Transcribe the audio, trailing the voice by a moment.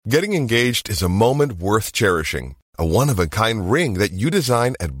Getting engaged is a moment worth cherishing. A one-of-a-kind ring that you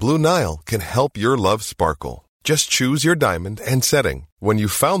design at Blue Nile can help your love sparkle. Just choose your diamond and setting. When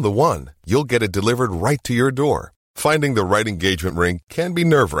you've found the one, you'll get it delivered right to your door. Finding the right engagement ring can be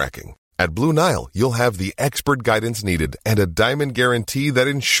nerve-wracking. At Blue Nile, you'll have the expert guidance needed and a diamond guarantee that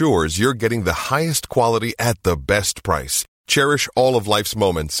ensures you're getting the highest quality at the best price. Cherish all of life's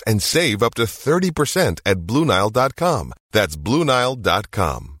moments and save up to 30% at BlueNile.com. That's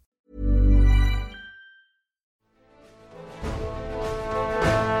BlueNile.com.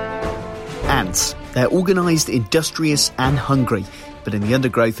 Ants. They're organised, industrious and hungry. But in the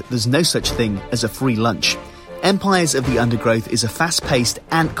undergrowth, there's no such thing as a free lunch. Empires of the Undergrowth is a fast-paced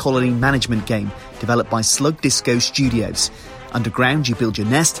ant colony management game developed by Slug Disco Studios. Underground, you build your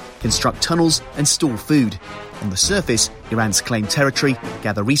nest, construct tunnels and store food. On the surface, your ants claim territory,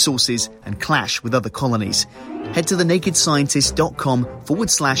 gather resources and clash with other colonies. Head to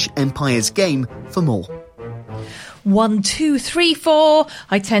thenakedscientist.com/Empires Game for more. 1, 2, 3, 4.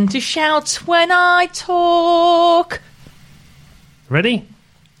 I tend to shout when I talk. Ready?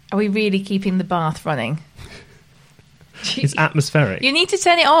 Are we really keeping the bath running? It's atmospheric. You need to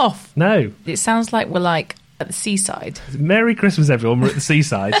turn it off. No. It sounds like we're like at the seaside. Merry Christmas, everyone. We're at the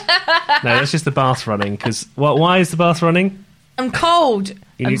seaside. No, that's just the bath running. Because why is the bath running? I'm cold.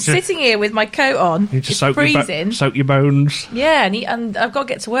 I'm sitting here with my coat on. You need to it's soak freezing. Soak your bones. Yeah, and I've got to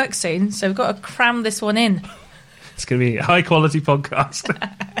get to work soon, so we've got to cram this one in. It's going to be a high-quality podcast.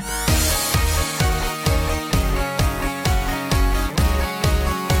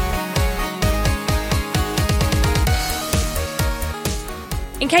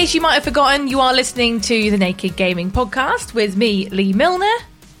 In case you might have forgotten, you are listening to the Naked Gaming Podcast with me, Lee Milner.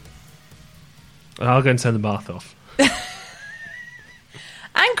 I'll go and turn the bath off. And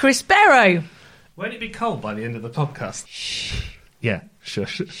Chris Barrow. Won't it be cold by the end of the podcast? Shh. Yeah,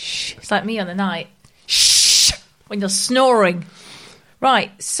 shush. Shh. It's like me on the night. Shh. When you're snoring.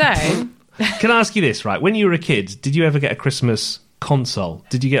 Right, so... Can I ask you this, right? When you were a kid, did you ever get a Christmas console?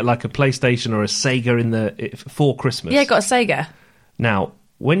 Did you get like a PlayStation or a Sega for Christmas? Yeah, I got a Sega. Now...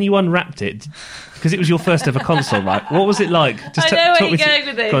 When you unwrapped it, because it was your first ever console, right? What was it like? Just I know where you're going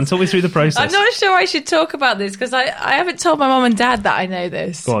with this. Go on, talk me through the process. I'm not sure I should talk about this because I haven't told my mum and dad that I know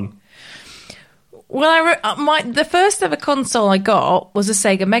this. Go on. Well, the first ever console I got was a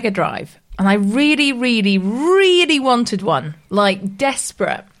Sega Mega Drive, and I really, really, really wanted one, like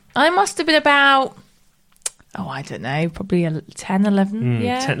desperate. I must have been about, I don't know, probably 10, 11.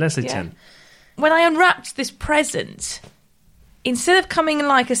 Yeah, 10, let's say 10. When I unwrapped this present... Instead of coming in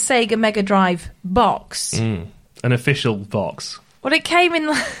like a Sega Mega Drive box... An official box. Well, it came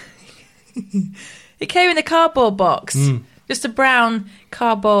in it came in a cardboard box. Just a brown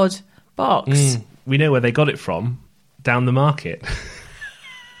cardboard box. We know where they got it from. Down the market.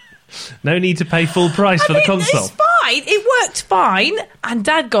 No need to pay full price for the console. It's fine. It worked fine. And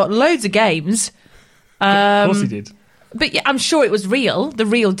Dad got loads of games. Of course he did. But yeah, I'm sure it was real. The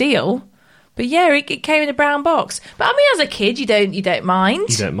real deal. But yeah, it came in a brown box. But I mean, as a kid, you don't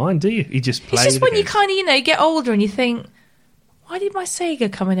mind. You don't mind, do you? You just play. It's just when you kind of, get older and you think, why did my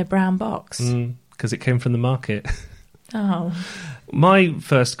Sega come in a brown box? Because it came from the market. Oh. My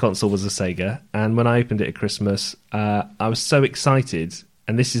first console was a Sega, and when I opened it at Christmas, I was so excited,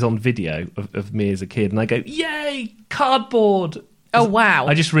 and this is on video of me as a kid, and I go, yay, cardboard! Oh, wow.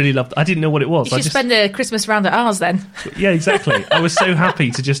 I just really loved it. I didn't know what it was. You should spend a Christmas round at ours then. Yeah, exactly. I was so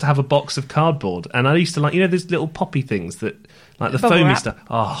happy to just have a box of cardboard. And I used to like, those little poppy things that, like the foamy stuff.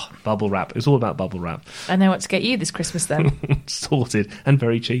 Oh, bubble wrap. It was all about bubble wrap. I know what to get you this Christmas then. Sorted. And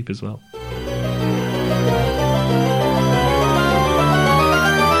very cheap as well.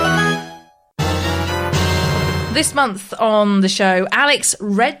 This month on the show, Alex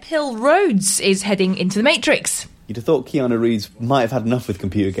Red Pill Rhodes is heading into the Matrix. You'd have thought Keanu Reeves might have had enough with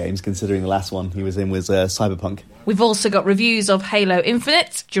computer games, considering the last one he was in was Cyberpunk. We've also got reviews of Halo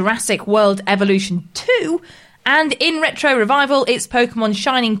Infinite, Jurassic World Evolution 2, and in retro revival, it's Pokemon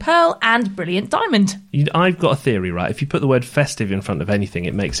Shining Pearl and Brilliant Diamond. I've got a theory, right? If you put the word festive in front of anything,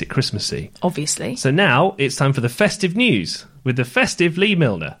 it makes it Christmassy. Obviously. So now it's time for the festive news with the festive Lee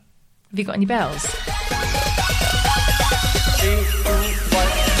Milner. Have you got any bells?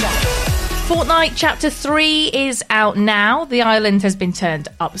 Fortnite Chapter 3 is out now. The island has been turned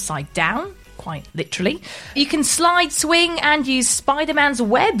upside down, quite literally. You can slide, swing and use Spider-Man's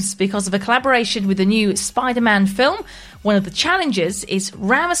webs because of a collaboration with the new Spider-Man film. One of the challenges is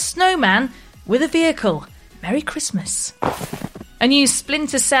ram a snowman with a vehicle. Merry Christmas. A new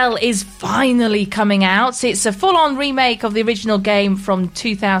Splinter Cell is finally coming out. It's a full-on remake of the original game from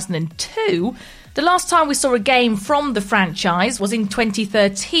 2002, The last time we saw a game from the franchise was in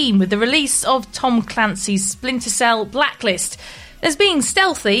 2013 with the release of Tom Clancy's Splinter Cell Blacklist. There's being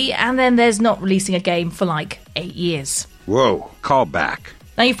stealthy, and then there's not releasing a game for like 8 years. Whoa, call back.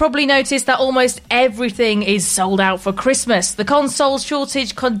 Now, you've probably noticed that almost everything is sold out for Christmas. The console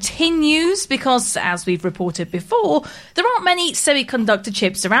shortage continues because, as we've reported before, there aren't many semiconductor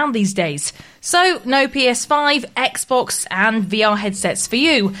chips around these days. So, no PS5, Xbox and VR headsets for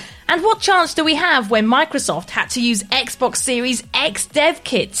you. And what chance do we have when Microsoft had to use Xbox Series X dev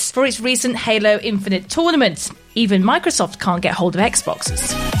kits for its recent Halo Infinite tournament? Even Microsoft can't get hold of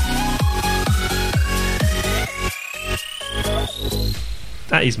Xboxes.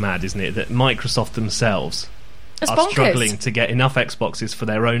 That is mad, isn't it? That Microsoft themselves It's are bonkers. struggling to get enough Xboxes for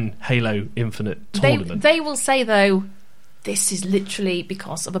their own Halo Infinite tournament. They will say, though, this is literally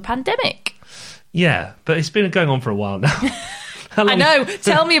because of a pandemic. Yeah, but it's been going on for a while now. How long- I know,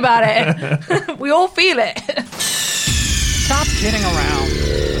 tell me about it. We all feel it. Stop kidding around.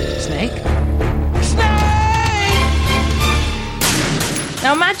 Snake?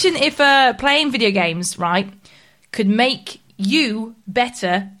 Now imagine if playing video games, right, could make you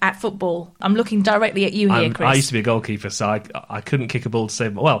better at football. I'm looking directly at you here, Chris. I used to be a goalkeeper, so I couldn't kick a ball to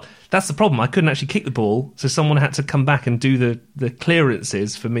save. Well, that's the problem. I couldn't actually kick the ball, so someone had to come back and do the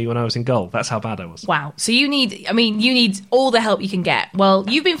clearances for me when I was in goal. That's how bad I was. Wow. So you need all the help you can get. Well,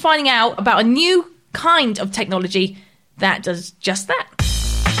 you've been finding out about a new kind of technology that does just that.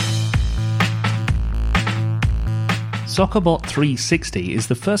 Soccerbot 360 is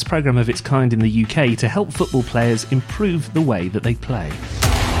the first program of its kind in the UK to help football players improve the way that they play.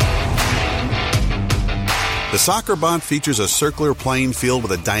 The Soccerbot features a circular playing field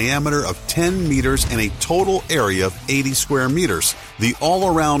with a diameter of 10 meters and a total area of 80 square meters. The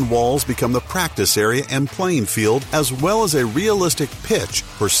all-around walls become the practice area and playing field, as well as a realistic pitch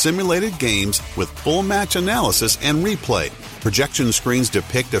for simulated games with full match analysis and replay. Projection screens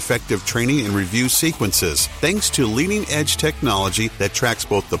depict effective training and review sequences, thanks to leading-edge technology that tracks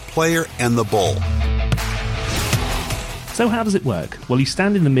both the player and the ball. So how does it work? Well, you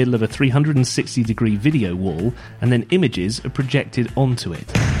stand in the middle of a 360-degree video wall, and then images are projected onto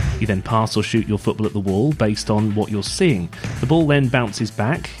it. You then pass or shoot your football at the wall based on what you're seeing. The ball then bounces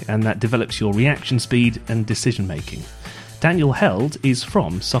back, and that develops your reaction speed and decision-making. Daniel Held is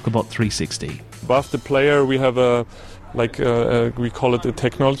from Soccerbot 360. Above the player, we have we call it a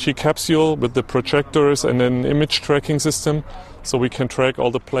technology capsule with the projectors and an image tracking system, so we can track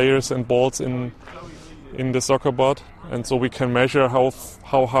all the players and balls in the Soccerbot, and so we can measure how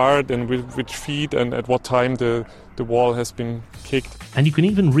hard and with which feet and at what time the ball has been kicked. And you can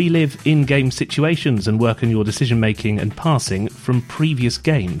even relive in-game situations and work on your decision-making and passing from previous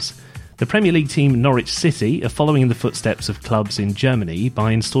games. The Premier League team Norwich City are following in the footsteps of clubs in Germany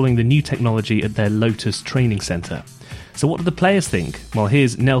by installing the new technology at their Lotus training centre. So what do the players think? Well,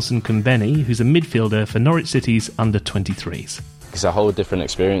 here's Nelson Kumbeni, who's a midfielder for Norwich City's under-23s. It's a whole different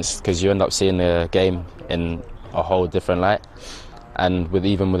experience because you end up seeing the game in a whole different light, and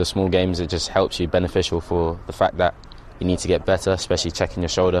even with the small games, it just helps you, beneficial for the fact that you need to get better, especially checking your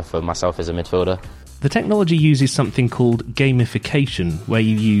shoulder for myself as a midfielder. The technology uses something called gamification, where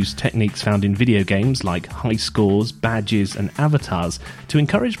you use techniques found in video games like high scores, badges and avatars to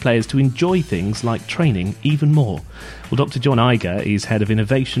encourage players to enjoy things like training even more. Well, Dr. John Iger is Head of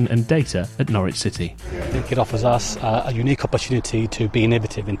Innovation and Data at Norwich City. I think it offers us a unique opportunity to be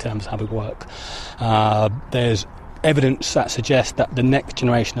innovative in terms of how we work. There's evidence that suggests that the next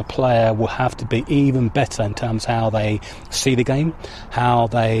generation of player will have to be even better in terms of how they see the game, how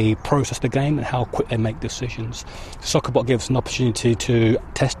they process the game and how quick they make decisions. Soccerbot gives an opportunity to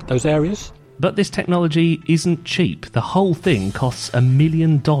test those areas. But this technology isn't cheap. The whole thing costs $1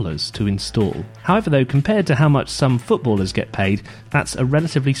 million to install. However, though, compared to how much some footballers get paid, that's a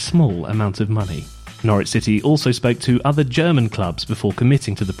relatively small amount of money. Norwich City also spoke to other German clubs before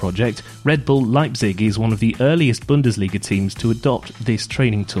committing to the project. Red Bull Leipzig is one of the earliest Bundesliga teams to adopt this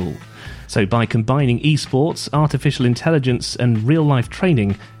training tool. So by combining esports, artificial intelligence and real-life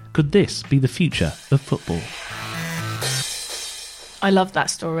training, could this be the future of football? I love that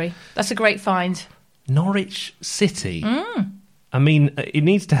story. That's a great find. Norwich City. I mean, it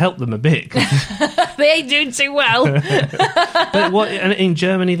needs to help them a bit. They ain't doing too well. But and in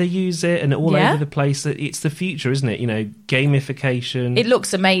Germany they use it, and all Yeah. over the place. It's the future, isn't it? You know, gamification. It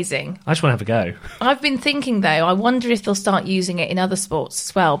looks amazing. I just want to have a go. I've been thinking, though, I wonder if they'll start using it in other sports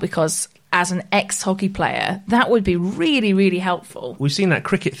as well, because as an ex-hockey player, that would be really, really helpful. We've seen that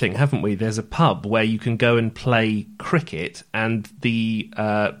cricket thing, haven't we? There's a pub where you can go and play cricket, and the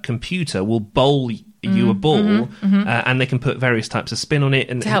computer will bowl you a ball, and they can put various types of spin on it.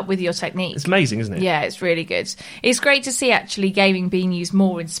 And to help with your technique. It's amazing, isn't it? Yeah, it's really good. It's great to see, actually, gaming being used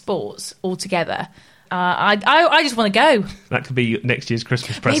more in sports altogether. I just want to go. That could be next year's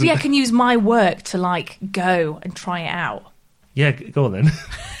Christmas present. Maybe I can use my work to, like, go and try it out. Yeah, go on then.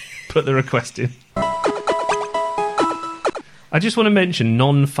 Put the request in. I just want to mention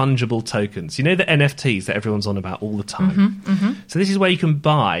non-fungible tokens. You know the NFTs that everyone's on about all the time? So this is where you can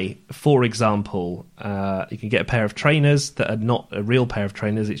buy, for example, you can get a pair of trainers that are not a real pair of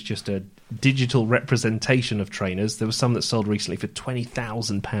trainers. It's just a digital representation of trainers. There was some that sold recently for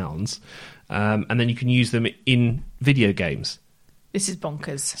 £20,000. And then you can use them in video games. This is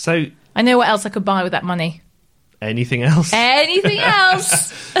bonkers. So I know what else I could buy with that money. Anything else? Anything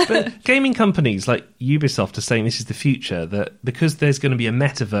else? But gaming companies like Ubisoft are saying this is the future, that because there's going to be a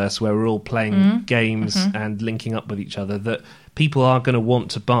metaverse where we're all playing games and linking up with each other, that people are going to want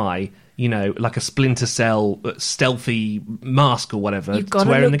to buy, you know, like a Splinter Cell stealthy mask or whatever to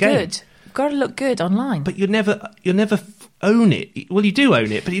wear in the game. You've got to look good online. But you'll never own it. Well, you do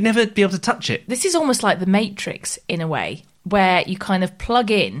own it, but you'll never be able to touch it. This is almost like the Matrix in a way, where you kind of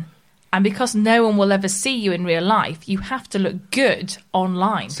plug in, and because no one will ever see you in real life, you have to look good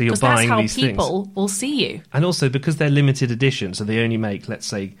online. So you're buying that's these how people things. will see you. And also because they're limited edition, so they only make, let's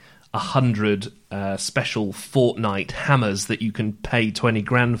say, 100 special Fortnite hammers that you can pay 20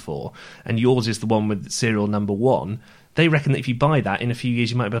 grand for, and yours is the one with serial number 1. They reckon that if you buy that, in a few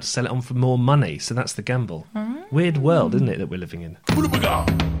years you might be able to sell it on for more money. So that's the gamble. Weird world, isn't it, that we're living in?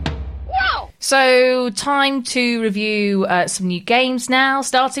 So, time to review some new games now,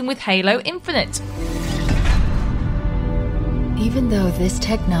 starting with Halo Infinite. Even though this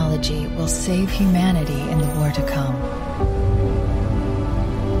technology will save humanity in the war to come,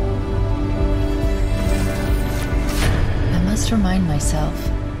 I must remind myself,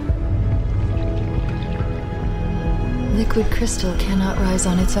 liquid crystal cannot rise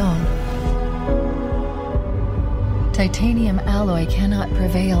on its own. Titanium alloy cannot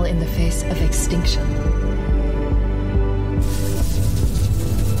prevail in the face of extinction.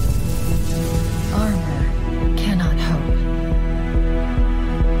 Armor cannot hope.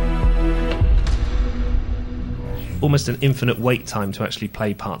 Almost an infinite wait time to actually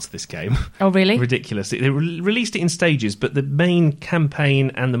play parts of this game. Oh, really? Ridiculous. They released it in stages, but the main campaign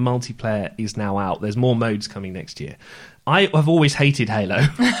and the multiplayer is now out. There's more modes coming next year. I have always hated Halo.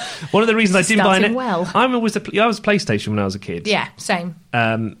 One of the reasons I didn't buy it. Well. I was PlayStation when I was a kid. Yeah, same.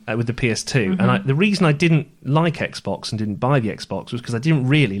 With the PS2, and the reason I didn't like Xbox and didn't buy the Xbox was because I didn't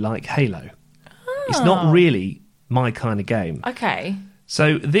really like Halo. It's not really my kind of game. Okay.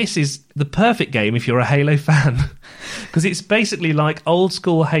 So this is the perfect game if you're a Halo fan, because it's basically like old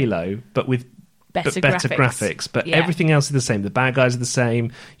school Halo, but with better graphics. But everything else is the same. The bad guys are the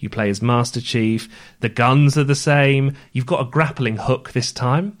same. You play as Master Chief. The guns are the same. You've got a grappling hook this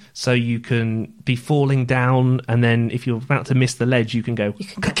time, so you can be falling down, and then if you're about to miss the ledge, you can go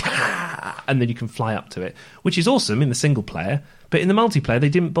and then you can fly up to it, which is awesome in the single player. But in the multiplayer, they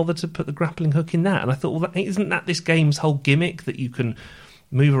didn't bother to put the grappling hook in that. And I thought, well, isn't that this game's whole gimmick, that you can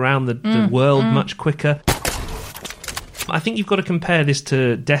move around the world much quicker? I think you've got to compare this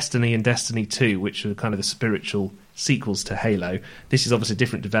to Destiny and Destiny 2, which are kind of the spiritual sequels to Halo. This is obviously a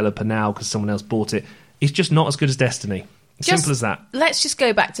different developer now because someone else bought it. It's just not as good as Destiny. Simple as that. Let's just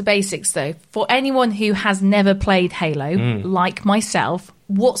go back to basics, though. For anyone who has never played Halo, like myself,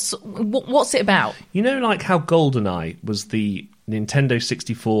 what's it about? You know, like how GoldenEye was the Nintendo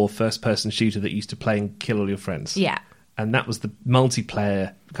 64 first-person shooter that used to play and kill all your friends? Yeah. And that was the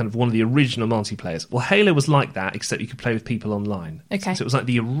multiplayer, kind of one of the original multiplayers. Well, Halo was like that, except you could play with people online. Okay. So it was like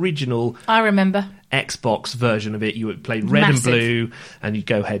the original... I remember. Xbox version of it. You would play red and blue, and you'd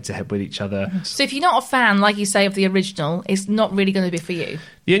go head-to-head with each other. So if you're not a fan, like you say, of the original, it's not really going to be for you.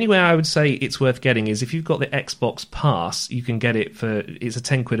 The only way I would say it's worth getting is if you've got the Xbox Pass, you can get it for... It's a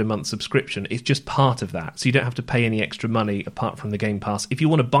 £10 a month subscription. It's just part of that, so you don't have to pay any extra money apart from the Game Pass. If you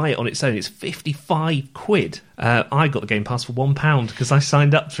want to buy it on its own, it's £55. I got the Game Pass for £1 because I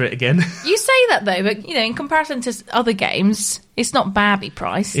signed up for it again. You say that, though, but, you know, in comparison to other games... It's not badly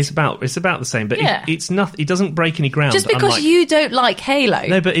priced. It's about the same, but it's nothing. It doesn't break any ground. Just because you don't like Halo.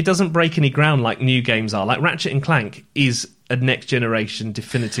 No, but it doesn't break any ground like new games are. Like Ratchet and Clank is a next generation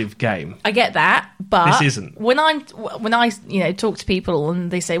definitive game. I get that, but this isn't. When I talk to people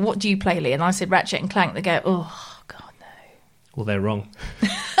and they say, "What do you play, Lee?" and I said Ratchet and Clank, they go, "Oh God, no." Well, they're wrong.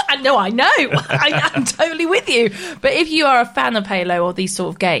 And No, I know. I'm totally with you. But if you are a fan of Halo or these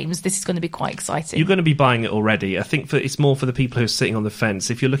sort of games, this is going to be quite exciting. You're going to be buying it already. I think it's more for the people who are sitting on the fence.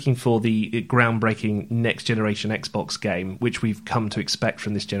 If you're looking for the groundbreaking next-generation Xbox game, which we've come to expect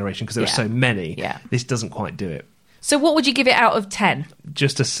from this generation because there are so many, this doesn't quite do it. So what would you give it out of 10?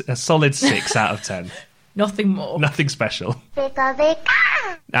 Just a solid 6 out of 10. Nothing more. Nothing special.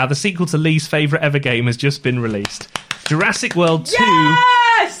 Now, the sequel to Lee's favourite ever game has just been released. Jurassic World 2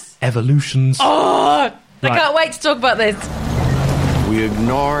 Evolutions. Oh, I can't wait to talk about this. We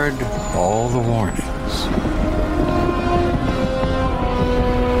ignored all the warnings.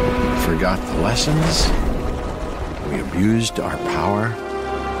 Forgot the lessons. We abused our power.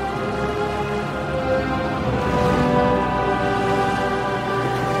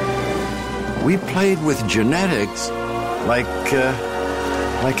 We played with genetics like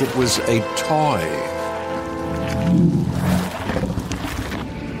it was a toy.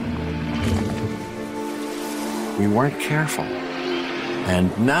 We weren't careful.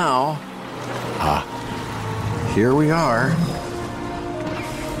 And now, here we are.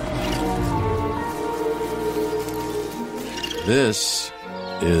 This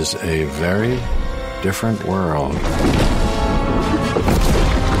is a very different world.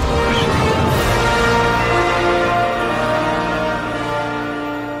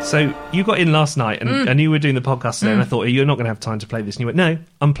 So you got in last night, and I knew we were doing the podcast today, and I thought, you're not going to have time to play this. And you went, no,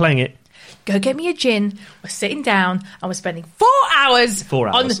 I'm playing it. Go get me a gin. We're sitting down, and we're spending 4 hours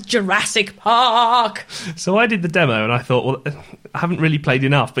on Jurassic Park. So I did the demo, and I thought, well, I haven't really played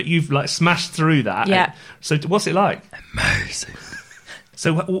enough, but you've smashed through that. Yeah. So what's it like? Amazing.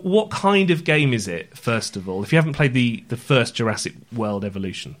 So what kind of game is it, first of all, if you haven't played the first Jurassic World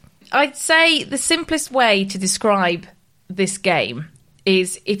Evolution? I'd say the simplest way to describe this game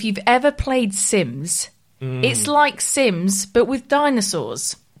is if you've ever played Sims, it's like Sims, but with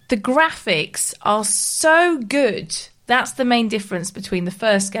dinosaurs. The graphics are so good. That's the main difference between the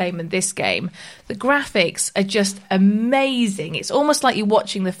first game and this game. The graphics are just amazing. It's almost like you're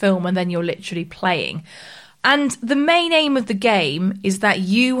watching the film and then you're literally playing. And the main aim of the game is that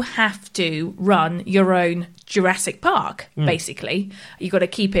you have to run your own Jurassic Park, basically. You've got to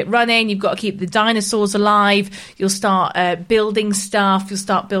keep it running. You've got to keep the dinosaurs alive. You'll start building stuff. You'll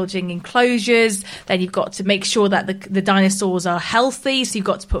start building enclosures. Then you've got to make sure that the dinosaurs are healthy. So you've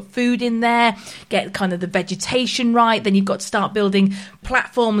got to put food in there, get kind of the vegetation right. Then you've got to start building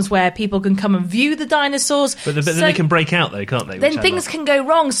platforms where people can come and view the dinosaurs. But then they can break out, though, can't they? Then things can go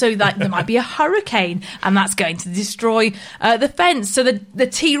wrong. So that there might be a hurricane, and that's going to destroy the fence. So the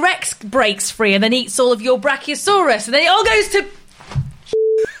T-Rex breaks free and then eats all of your Brachiosaurus, and then it all goes to...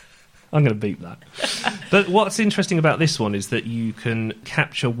 I'm going to beep that. But what's interesting about this one is that you can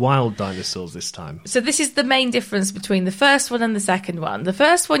capture wild dinosaurs this time. So this is the main difference between the first one and the second one. The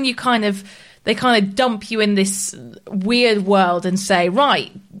first one, they kind of dump you in this weird world and say,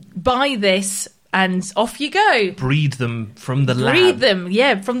 right, buy this, and off you go. Breed them from the lab. Breed them,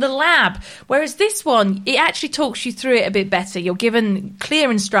 yeah, from the lab. Whereas this one, it actually talks you through it a bit better. You're given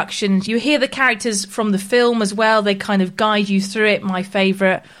clear instructions. You hear the characters from the film as well. They kind of guide you through it. My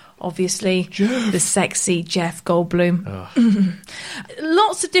favourite, obviously, the sexy Jeff Goldblum. Oh.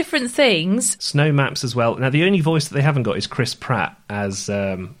 Lots of different things. Snow maps as well. Now, the only voice that they haven't got is Chris Pratt as...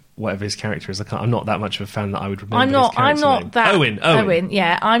 whatever his character is. I'm not that much of a fan that I would remember his character name. Owen.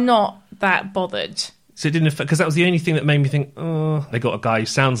 Yeah, I'm not that bothered. So it didn't, because that was the only thing that made me think, oh, they got a guy who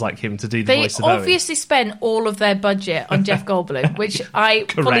sounds like him to do the voice of Owen. They obviously spent all of their budget on Jeff Goldblum, which I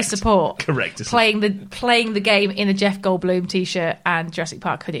fully support. Correct. Playing the game in a Jeff Goldblum t-shirt and Jurassic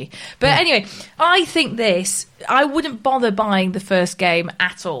Park hoodie. But anyway, I think I wouldn't bother buying the first game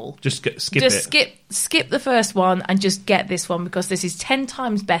at all. Just skip the first one and just get this one, because this is 10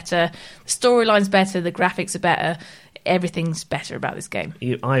 times better. The storyline's better, the graphics are better. Everything's better about this game.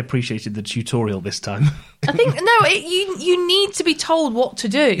 I appreciated the tutorial this time. I think you need to be told what to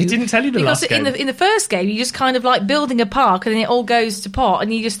do. It didn't tell you the last game. Because in the first game, you just kind of like building a park, and then it all goes to pot,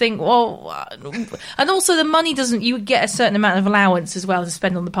 and you just think, well, and also the money doesn't. You get a certain amount of allowance as well to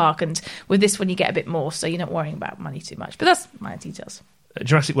spend on the park, and with this one, you get a bit more, so you're not worrying about money too much. But that's my details.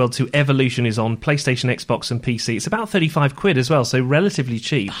 Jurassic World 2 Evolution is on PlayStation, Xbox and PC. It's about £35 as well, so relatively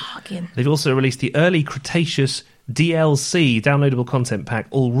cheap. Bargain. They've also released the Early Cretaceous DLC downloadable content pack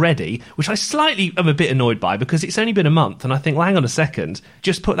already, which I slightly am a bit annoyed by, because it's only been a month, and I think, well, hang on a second,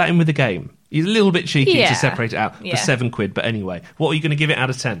 just put that in with the game. It's a little bit cheeky to separate it out for £7. But anyway, what are you going to give it out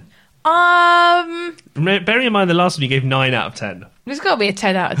of 10? Bearing in mind the last one you gave 9 out of 10. It's got to be a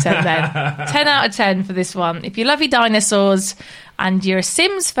 10 out of 10 then. 10 out of 10 for this one. If you love your dinosaurs and you're a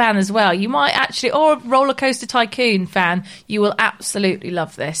Sims fan as well, you might actually, or a Roller Coaster Tycoon fan, you will absolutely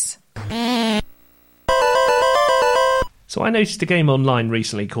love this. So I noticed a game online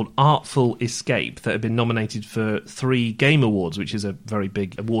recently called Artful Escape that had been nominated for 3 Game Awards, which is a very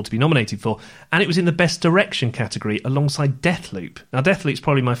big award to be nominated for, and it was in the Best Direction category alongside Deathloop. Now, Deathloop's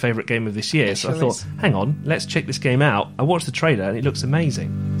probably my favourite game of this year, so I thought, hang on, let's check this game out. I watched the trailer and it looks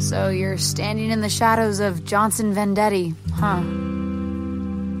amazing. So you're standing in the shadows of Johnson Vendetti, huh?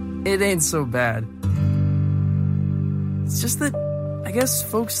 It ain't so bad. It's just that I guess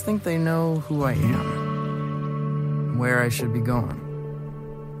folks think they know who I am. Where I should be going.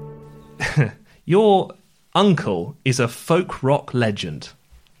 Your uncle is a folk rock legend,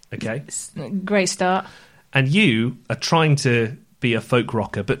 okay? Great start. And you are trying to be a folk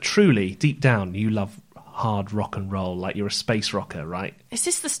rocker, but truly, deep down, you love hard rock and roll, like you're a space rocker, right? Is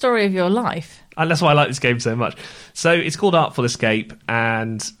this the story of your life? And that's why I like this game so much. So it's called Artful Escape,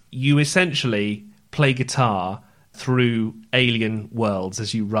 and you essentially play guitar through alien worlds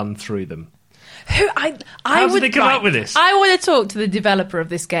as you run through them. How did they come up with this? I want to talk to the developer of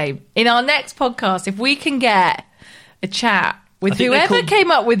this game. In our next podcast, if we can get a chat with whoever came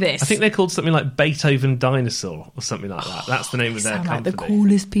up with this. I think they're called something like Beethoven Dinosaur or something like that. That's the name of their company. Like the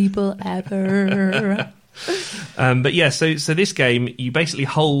coolest people ever. But yeah, so this game, you basically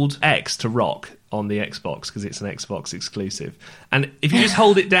hold X to rock on the Xbox because it's an Xbox exclusive. And if you just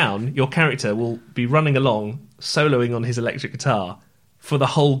hold it down, your character will be running along, soloing on his electric guitar for the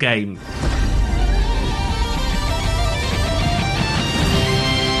whole game.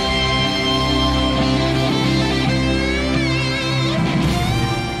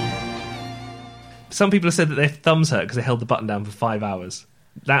 Some people have said that their thumbs hurt because they held the button down for 5 hours.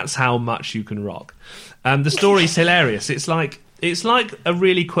 That's how much you can rock. The story's hilarious. It's like a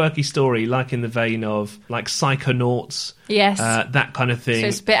really quirky story, like in the vein of like Psychonauts. Yes. That kind of thing. So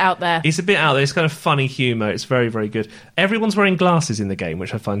it's a bit out there. It's a bit out there. It's kind of funny humour. It's very, very good. Everyone's wearing glasses in the game,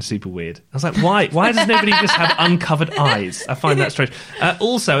 which I find super weird. I was like, why? Why does nobody just have uncovered eyes? I find that strange.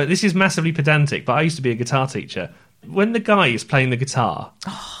 Also, this is massively pedantic, but I used to be a guitar teacher. When the guy is playing the guitar,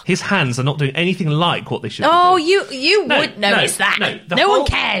 his hands are not doing anything like what they should be doing. You would notice that. No one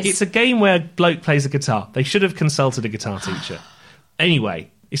cares. It's a game where a bloke plays a guitar. They should have consulted a guitar teacher.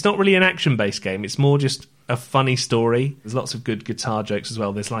 Anyway, it's not really an action-based game. It's more just a funny story. There's lots of good guitar jokes as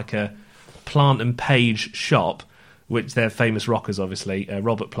well. There's like a Plant and Page shop, which they're famous rockers, obviously,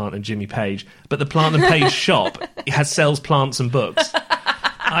 Robert Plant and Jimmy Page. But the Plant and Page shop sells plants and books.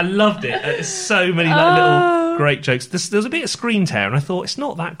 I loved it. There's so many little great jokes. There's a bit of screen tear, and I thought, it's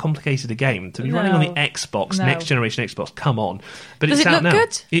not that complicated a game to be running on the Xbox, next generation Xbox. Come on. But Does it's it out look now.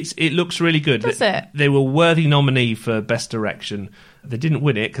 Good? It looks really good. Does it? They were a worthy nominee for Best Direction. They didn't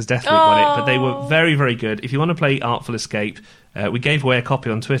win it because Deathloop won it, but they were very, very good. If you want to play Artful Escape, we gave away a copy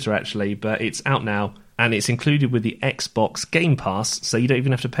on Twitter, actually, but it's out now. And it's included with the Xbox Game Pass, so you don't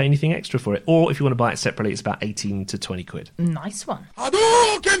even have to pay anything extra for it. Or if you want to buy it separately, it's about 18 to 20 quid. Nice one.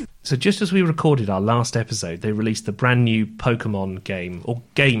 So just as we recorded our last episode, they released the brand new Pokemon game, or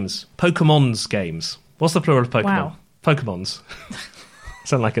games. Pokemon's games. What's the plural of Pokemon? Wow. Pokemons.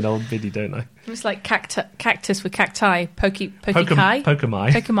 Sound like an old biddy, don't I? It's like cactus with cacti. Pokemai.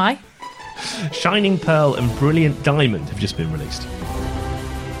 Pokemai. Shining Pearl and Brilliant Diamond have just been released.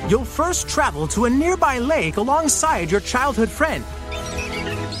 You'll first travel to a nearby lake alongside your childhood friend.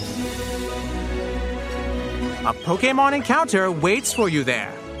 A Pokemon encounter waits for you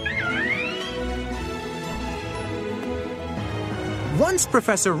there. Once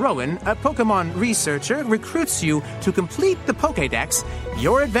Professor Rowan, a Pokemon researcher, recruits you to complete the Pokédex,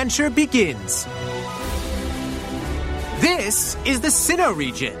 your adventure begins. This is the Sinnoh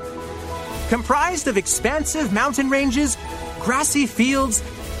region. Comprised of expansive mountain ranges, grassy fields,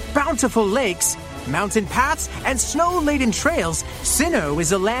 bountiful lakes, mountain paths, and snow-laden trails, Sinnoh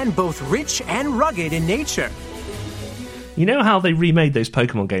is a land both rich and rugged in nature. You know how they remade those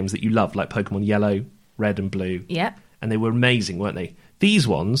Pokemon games that you loved, like Pokemon Yellow, Red and Blue? Yep. And they were amazing, weren't they? These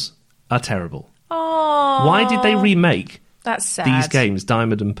ones are terrible. Oh. Why did they remake That's sad. these games,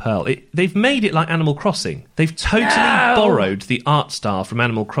 Diamond and Pearl? They've made it like Animal Crossing. They've totally borrowed the art style from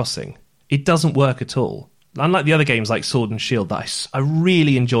Animal Crossing. It doesn't work at all. Unlike the other games like Sword and Shield that I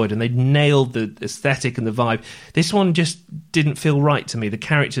really enjoyed, and they nailed the aesthetic and the vibe, this one just didn't feel right to me. The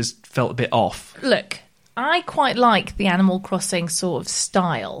characters felt a bit off. Look, I quite like the Animal Crossing sort of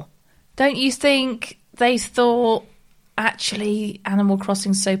style. Don't you think they thought, actually, Animal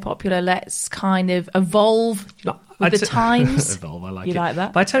Crossing's so popular, let's kind of evolve with the times? Evolve, I like you it. Like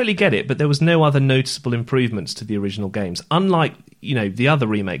that? But I totally get it, but there was no other noticeable improvements to the original games. Unlike, the other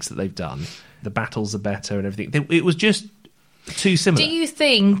remakes that they've done. The battles are better and everything. It was just too similar. Do you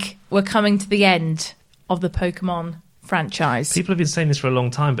think we're coming to the end of the Pokemon franchise? People have been saying this for a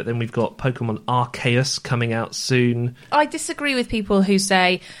long time, but then we've got Pokemon Arceus coming out soon. I disagree with people who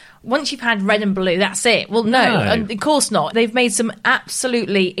say, once you've had Red and Blue, that's it. Well, no, and of course not. They've made some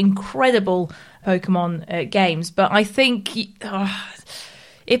absolutely incredible Pokemon games, but I think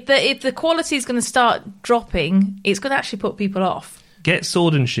if the quality is going to start dropping, it's going to actually put people off. Get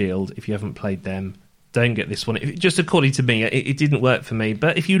Sword and Shield if you haven't played them. Don't get this one. Just according to me, it didn't work for me.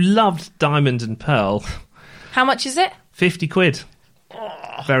 But if you loved Diamond and Pearl... How much is it? 50 quid.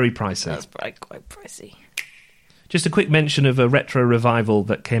 Very pricey. That's quite pricey. Just a quick mention of a retro revival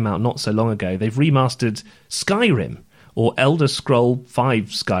that came out not so long ago. They've remastered Skyrim, or Elder Scroll V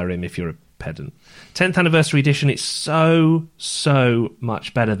Skyrim if you're a pedant. 10th anniversary edition. It's so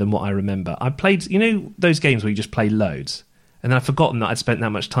much better than what I remember. I played, those games where you just play loads, and then I've forgotten that I'd spent that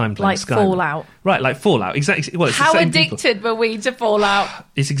much time playing Skyrim. Like Fallout. Right, like Fallout. Exactly. Well, it's How the same addicted people. were we to Fallout?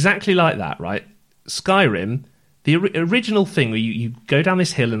 It's exactly like that, right? Skyrim, the original thing where you go down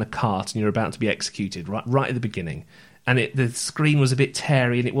this hill in a cart and you're about to be executed right at the beginning, and the screen was a bit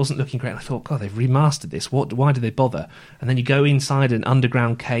teary and it wasn't looking great. And I thought, God, they've remastered this. Why did they bother? And then you go inside an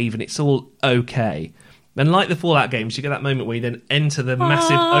underground cave and it's all okay. And like the Fallout games, you get that moment where you then enter the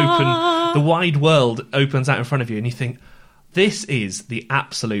massive open, the wide world opens out in front of you, and you think, this is the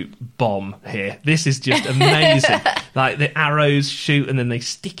absolute bomb here. This is just amazing. Like, the arrows shoot and then they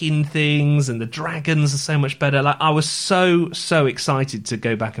stick in things, and the dragons are so much better. Like, I was so excited to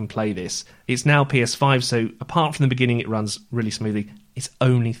go back and play this. It's now PS5, so apart from the beginning, it runs really smoothly. It's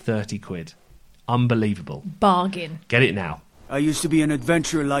only 30 quid. Unbelievable. Bargain. Get it now. I used to be an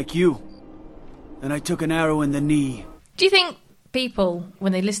adventurer like you, and I took an arrow in the knee. Do you think people,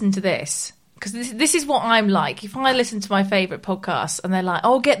 when they listen to this... Because this is what I'm like. If I listen to my favourite podcasts and they're like,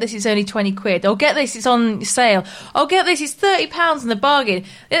 oh, get this, it's only 20 quid. Oh, get this, it's on sale. Oh, get this, it's £30 in the bargain.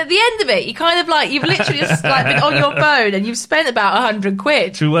 At the end of it, you kind of like, you've literally just like been on your phone and you've spent about 100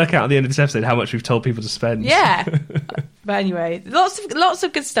 quid. Should we work out at the end of this episode how much we've told people to spend? Yeah. But anyway, lots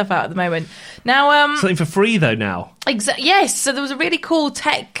of good stuff out at the moment. Now, something for free though now. Yes, so there was a really cool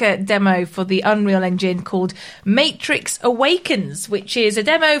tech demo for the Unreal Engine called Matrix Awakens, which is a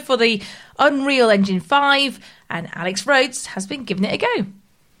demo for the Unreal Engine 5, and Alex Rhodes has been giving it a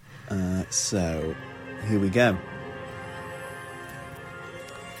go. So, here we go.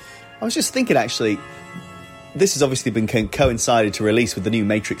 I was just thinking, actually, this has obviously been coincided to release with the new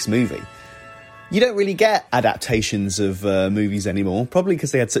Matrix movie. You don't really get adaptations of movies anymore, probably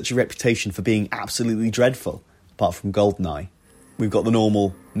because they had such a reputation for being absolutely dreadful, apart from GoldenEye. We've got the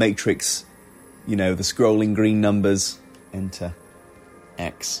normal Matrix, the scrolling green numbers, enter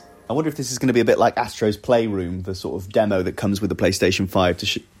X. I wonder if this is going to be a bit like Astro's Playroom, the sort of demo that comes with the PlayStation 5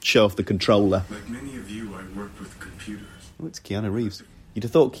 to show off the controller. Like many of you, I work with computers. Oh, it's Keanu Reeves. You'd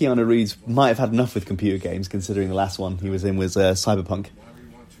have thought Keanu Reeves might have had enough with computer games, considering the last one he was in was Cyberpunk,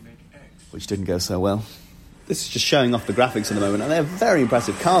 which didn't go so well. This is just showing off the graphics at the moment, and they're very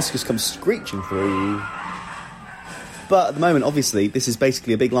impressive. Cars just come screeching through. But at the moment, obviously, this is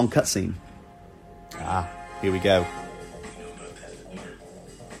basically a big, long cutscene. Here we go.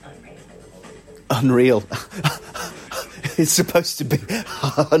 Unreal. It's supposed to be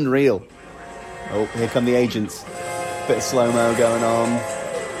unreal. Oh, here come the agents. Bit of slow-mo going on.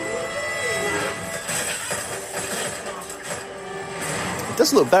 It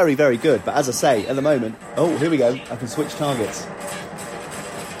does look very, very good, but as I say, at the moment... Oh, here we go. I can switch targets.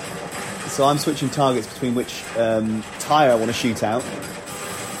 So I'm switching targets between which tyre I want to shoot out.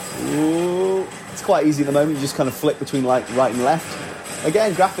 Ooh, it's quite easy at the moment. You just kind of flip between like right and left.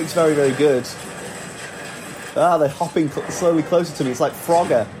 Again, graphics very, very good. They're hopping slowly closer to me. It's like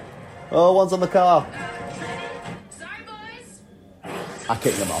Frogger. Oh, one's on the car. Sorry, boys. I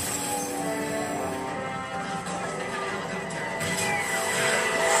kick them off.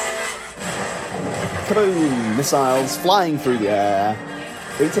 Kaboom! Missiles flying through the air.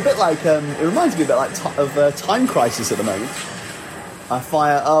 It's a bit like, it reminds me a bit like of Time Crisis at the moment. I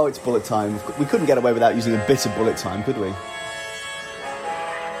fire, oh, it's bullet time. We couldn't get away without using a bit of bullet time, could we?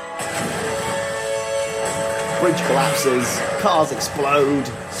 Bridge collapses, cars explode,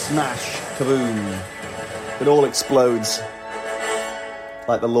 smash, kaboom. It all explodes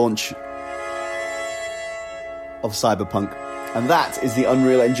like the launch of Cyberpunk. And that is the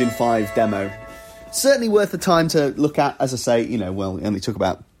Unreal Engine 5 demo. Certainly worth the time to look at, as I say, it only took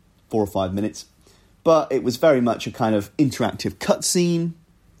about 4 or 5 minutes. But it was very much a kind of interactive cutscene,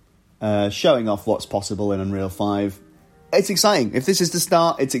 showing off what's possible in Unreal 5. It's exciting. If this is the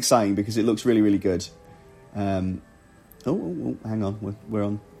start, it's exciting because it looks really, really good. Hang on. We're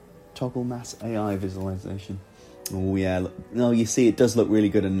on Toggle Mass AI visualization. Oh, yeah. No, you see, it does look really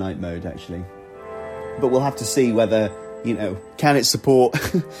good in night mode, actually. But we'll have to see whether, can it support...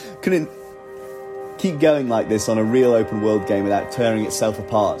 can it keep going like this on a real open world game without tearing itself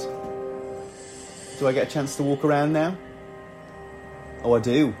apart? Do I get a chance to walk around now? Oh, I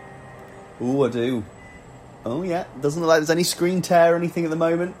do. Oh, I do. Oh, yeah. Doesn't look like there's any screen tear or anything at the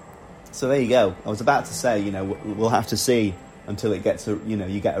moment. So there you go. I was about to say, we'll have to see until it gets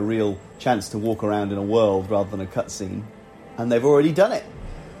you get a real chance to walk around in a world rather than a cutscene. And they've already done it.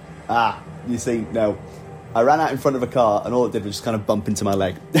 You see, no. I ran out in front of a car and all it did was just kind of bump into my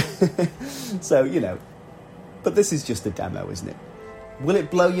leg. So, but this is just a demo, isn't it? Will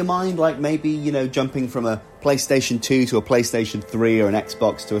it blow your mind, like maybe, jumping from a PlayStation 2 to a PlayStation 3 or an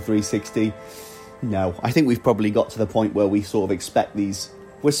Xbox to a 360? No, I think we've probably got to the point where we sort of expect these...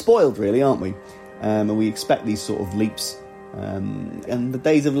 We're spoiled, really, aren't we? And we expect these sort of leaps. And the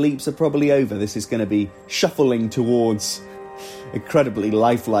days of leaps are probably over. This is going to be shuffling towards incredibly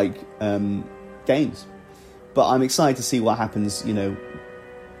lifelike games. But I'm excited to see what happens, when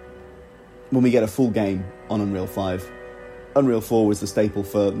we get a full game on Unreal 5. Unreal 4 was the staple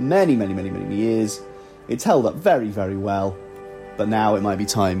for many, many, many, many years. It's held up very, very well. But now it might be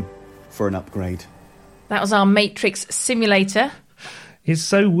time for an upgrade. That was our Matrix simulator. It's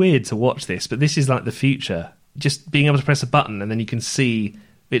so weird to watch this, but this is like the future. Just being able to press a button and then you can see...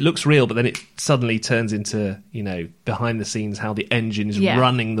 It looks real, but then it suddenly turns into, behind the scenes how the engine is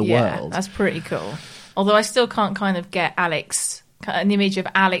running the world. That's pretty cool. Although I still can't kind of get an image of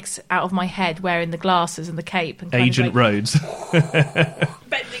Alex out of my head wearing the glasses and the cape. And Agent Rhodes. bending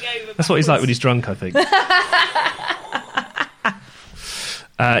over. That's what he's like when he's drunk, I think.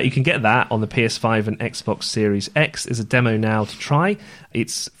 You can get that on the PS5 and Xbox Series X. There's a demo now to try.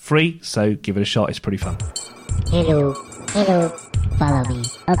 It's free, so give it a shot. It's pretty fun. Hello, follow me.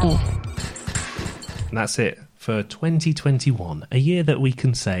 Okay. And that's it for 2021, a year that we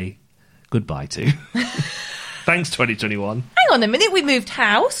can say goodbye to. Thanks, 2021. Hang on a minute, we moved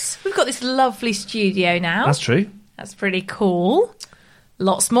house. We've got this lovely studio now. That's true. That's pretty cool.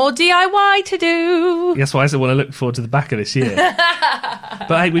 Lots more DIY to do. That's why I said want to look forward to the back of this year.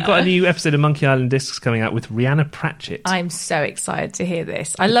 But hey, we've got a new episode of Monkey Island Discs coming out with Rhianna Pratchett. I'm so excited to hear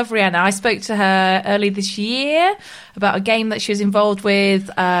this. I love Rhianna. I spoke to her early this year about a game that she was involved with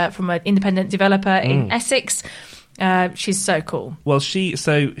from an independent developer in Essex. She's so cool. Well, she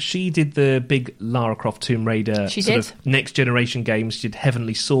did the big Lara Croft Tomb Raider of next generation games. She did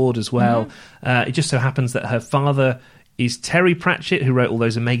Heavenly Sword as well. Mm-hmm. It just so happens that her father is Terry Pratchett, who wrote all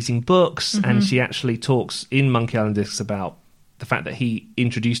those amazing books, and she actually talks in Monkey Island Discs about the fact that he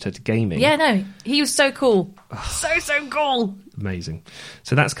introduced her to gaming. Yeah, no, he was so cool. so cool. Amazing.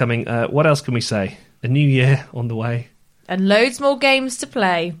 So that's coming. What else can we say? A new year on the way. And loads more games to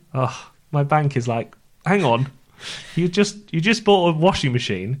play. Oh, my bank is like, hang on. You just bought a washing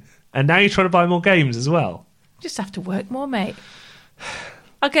machine, and now you're trying to buy more games as well. Just have to work more, mate.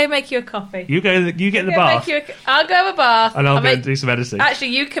 I'll go make you a coffee. You get in the bath. I'll go have a bath. And I'll go and do some editing.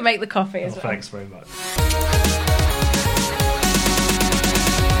 Actually, you can make the coffee as well. Thanks very much.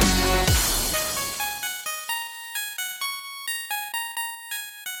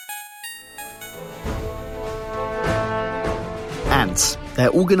 Ants.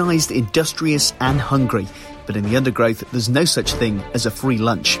 They're organised, industrious and hungry. But in the Undergrowth, there's no such thing as a free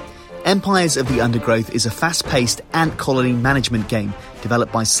lunch. Empires of the Undergrowth is a fast-paced ant colony management game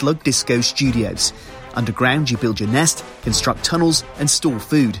developed by Slug Disco Studios. Underground, you build your nest, construct tunnels and store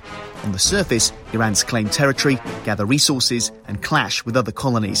food. On the surface, your ants claim territory, gather resources and clash with other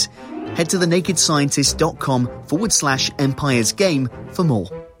colonies. Head to thenakedscientist.com/empiresgame for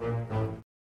more.